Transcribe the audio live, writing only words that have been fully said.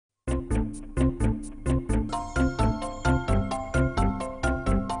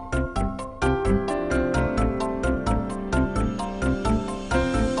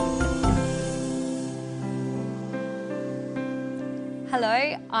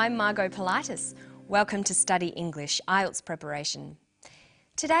I'm Margot Politis. Welcome to Study English, IELTS preparation.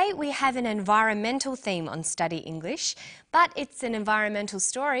 Today we have an environmental theme on Study English, but it's an environmental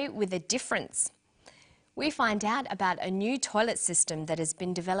story with a difference. We find out about a new toilet system that has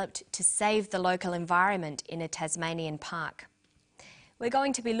been developed to save the local environment in a Tasmanian park. We're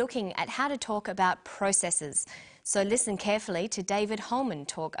going to be looking at how to talk about processes, so listen carefully to David Holman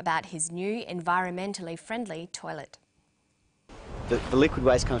talk about his new environmentally friendly toilet. The liquid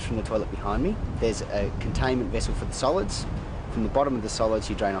waste comes from the toilet behind me. There's a containment vessel for the solids. From the bottom of the solids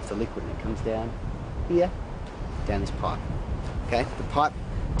you drain off the liquid and it comes down here, down this pipe. Okay, the pipe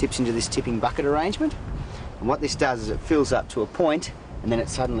tips into this tipping bucket arrangement, and what this does is it fills up to a point and then it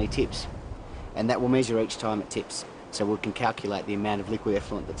suddenly tips, and that will measure each time it tips, so we can calculate the amount of liquid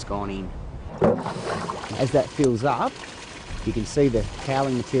effluent that's gone in. As that fills up, you can see the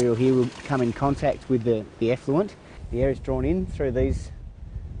cowling material here will come in contact with the effluent. The air is drawn in through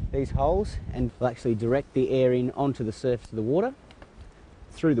these holes and will actually direct the air in onto the surface of the water,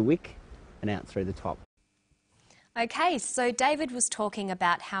 through the wick and out through the top. Okay, so David was talking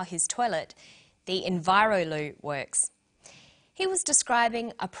about how his toilet, the Enviro-Loo, works. He was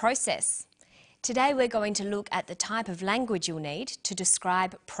describing a process. Today we're going to look at the type of language you'll need to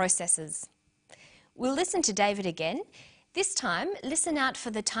describe processes. We'll listen to David again. This time, listen out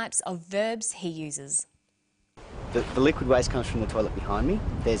for the types of verbs he uses. The liquid waste comes from the toilet behind me.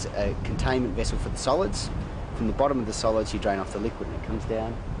 There's a containment vessel for the solids. From the bottom of the solids you drain off the liquid and it comes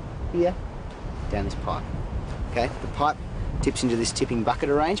down here, down this pipe. Okay, the pipe tips into this tipping bucket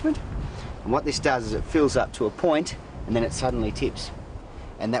arrangement, and what this does is it fills up to a point and then it suddenly tips,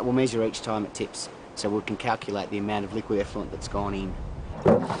 and that will measure each time it tips, so we can calculate the amount of liquid effluent that's gone in.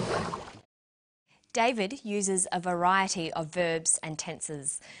 David uses a variety of verbs and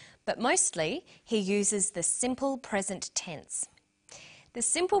tenses, but mostly he uses the simple present tense. The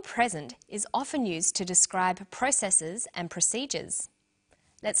simple present is often used to describe processes and procedures.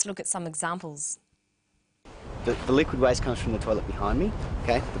 Let's look at some examples. The liquid waste comes from the toilet behind me.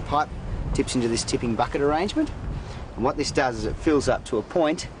 Okay, the pipe tips into this tipping bucket arrangement, and what this does is it fills up to a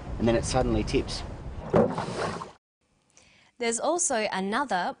point and then it suddenly tips. There's also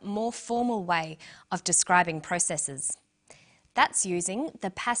another, more formal way of describing processes. That's using the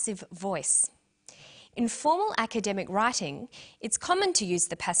passive voice. In formal academic writing, it's common to use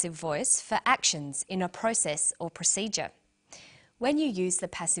the passive voice for actions in a process or procedure. When you use the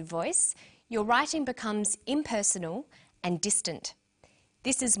passive voice, your writing becomes impersonal and distant.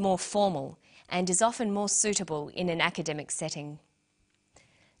 This is more formal and is often more suitable in an academic setting.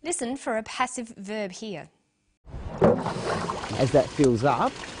 Listen for a passive verb here. As that fills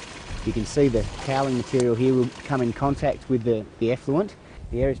up, you can see the cowling material here will come in contact with the effluent.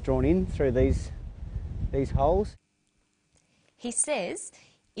 The air is drawn in through these holes. He says,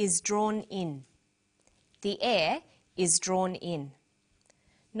 is drawn in. The air is drawn in.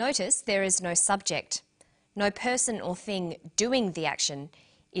 Notice there is no subject, no person or thing doing the action,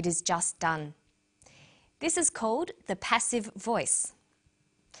 it is just done. This is called the passive voice.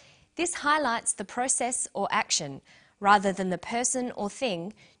 This highlights the process or action rather than the person or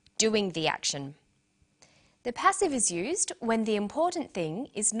thing doing the action. The passive is used when the important thing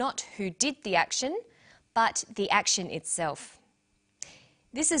is not who did the action, but the action itself.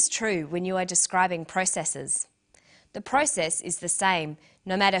 This is true when you are describing processes. The process is the same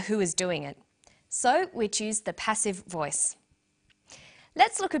no matter who is doing it, so we choose the passive voice.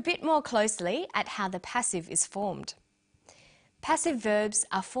 Let's look a bit more closely at how the passive is formed. Passive verbs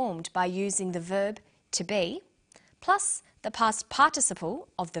are formed by using the verb to be plus the past participle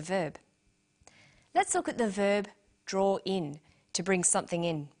of the verb. Let's look at the verb draw in, to bring something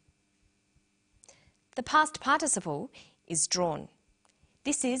in. The past participle is drawn.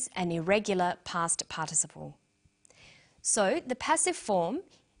 This is an irregular past participle. So the passive form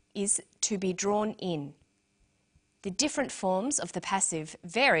is to be drawn in. The different forms of the passive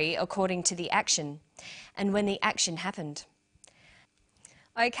vary according to the action and when the action happened.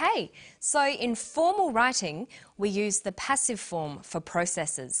 Okay, so in formal writing, we use the passive form for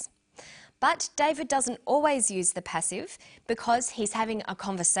processes. But David doesn't always use the passive because he's having a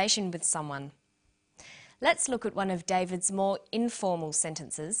conversation with someone. Let's look at one of David's more informal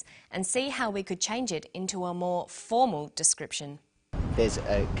sentences and see how we could change it into a more formal description. There's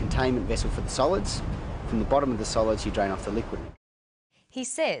a containment vessel for the solids. From the bottom of the solids you drain off the liquid. He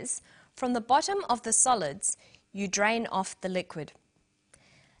says, from the bottom of the solids you drain off the liquid.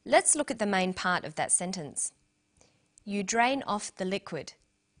 Let's look at the main part of that sentence. You drain off the liquid.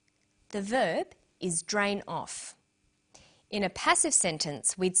 The verb is drain off. In a passive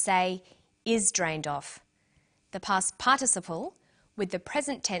sentence, we'd say is drained off. The past participle with the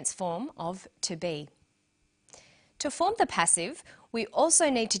present tense form of to be. To form the passive, we also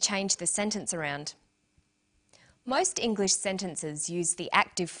need to change the sentence around. Most English sentences use the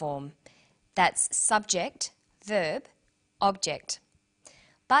active form, that's subject, verb, object.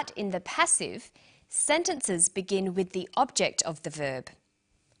 But in the passive, sentences begin with the object of the verb.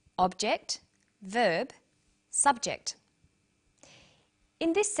 Object, verb, subject.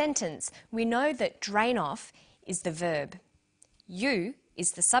 In this sentence, we know that drain off is the verb, you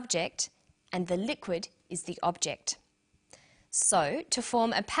is the subject, and the liquid is the object. So, to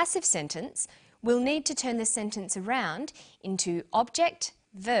form a passive sentence, we'll need to turn the sentence around into object,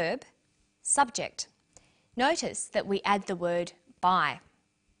 verb, subject. Notice that we add the word by.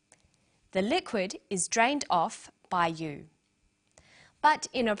 The liquid is drained off by you. But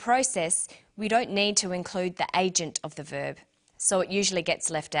in a process, we don't need to include the agent of the verb, so it usually gets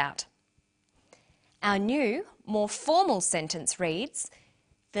left out. Our new, more formal sentence reads,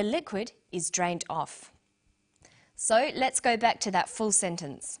 the liquid is drained off. So let's go back to that full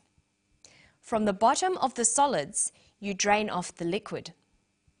sentence. From the bottom of the solids, you drain off the liquid.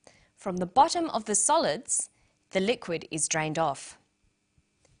 From the bottom of the solids, the liquid is drained off.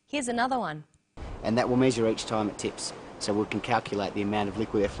 Here's another one. And that will measure each time it tips, so we can calculate the amount of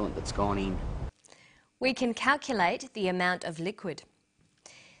liquid effluent that's gone in. We can calculate the amount of liquid.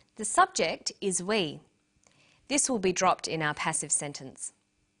 The subject is we. This will be dropped in our passive sentence.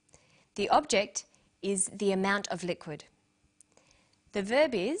 The object is the amount of liquid. The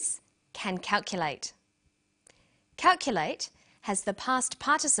verb is can calculate. Calculate has the past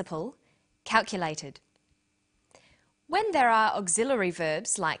participle calculated. When there are auxiliary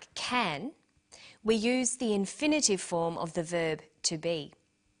verbs like can, we use the infinitive form of the verb to be.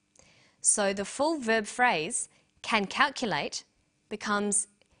 So the full verb phrase can calculate becomes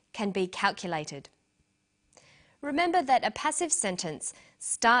can be calculated. Remember that a passive sentence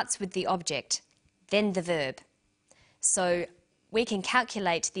starts with the object, then the verb. So we can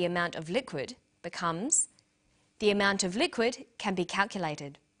calculate the amount of liquid becomes the amount of liquid can be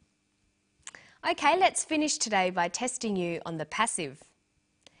calculated. Okay, let's finish today by testing you on the passive.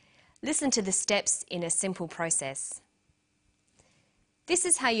 Listen to the steps in a simple process. This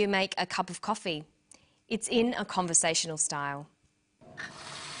is how you make a cup of coffee. It's in a conversational style.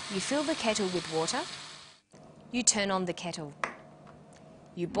 You fill the kettle with water. You turn on the kettle.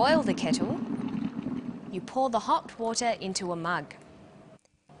 You boil the kettle. You pour the hot water into a mug.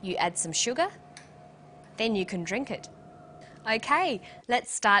 You add some sugar. Then you can drink it. Okay,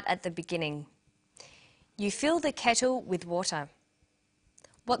 let's start at the beginning. You fill the kettle with water.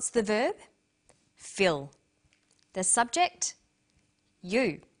 What's the verb? Fill. The subject?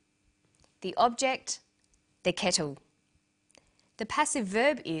 You. The object? The kettle. The passive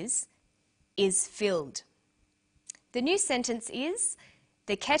verb is filled. The new sentence is,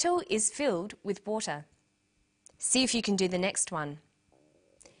 the kettle is filled with water. See if you can do the next one.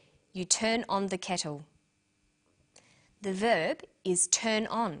 You turn on the kettle. The verb is turn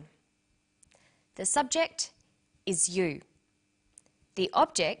on. The subject is you. The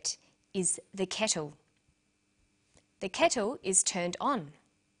object is the kettle. The kettle is turned on.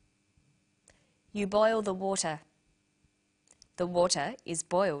 You boil the water. The water is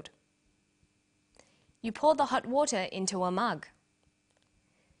boiled. You pour the hot water into a mug.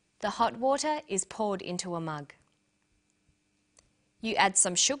 The hot water is poured into a mug. You add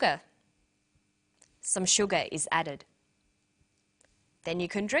some sugar. Some sugar is added. Then you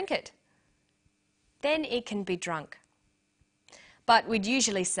can drink it. Then it can be drunk. But we'd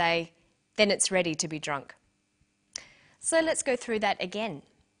usually say, then it's ready to be drunk. So let's go through that again.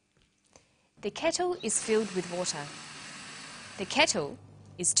 The kettle is filled with water. The kettle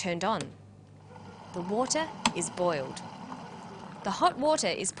is turned on. The water is boiled. The hot water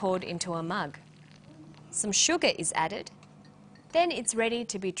is poured into a mug. Some sugar is added. Then it's ready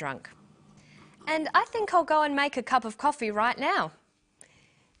to be drunk. And I think I'll go and make a cup of coffee right now.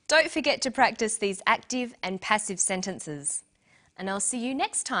 Don't forget to practice these active and passive sentences. And I'll see you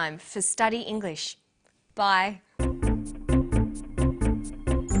next time for Study English. Bye.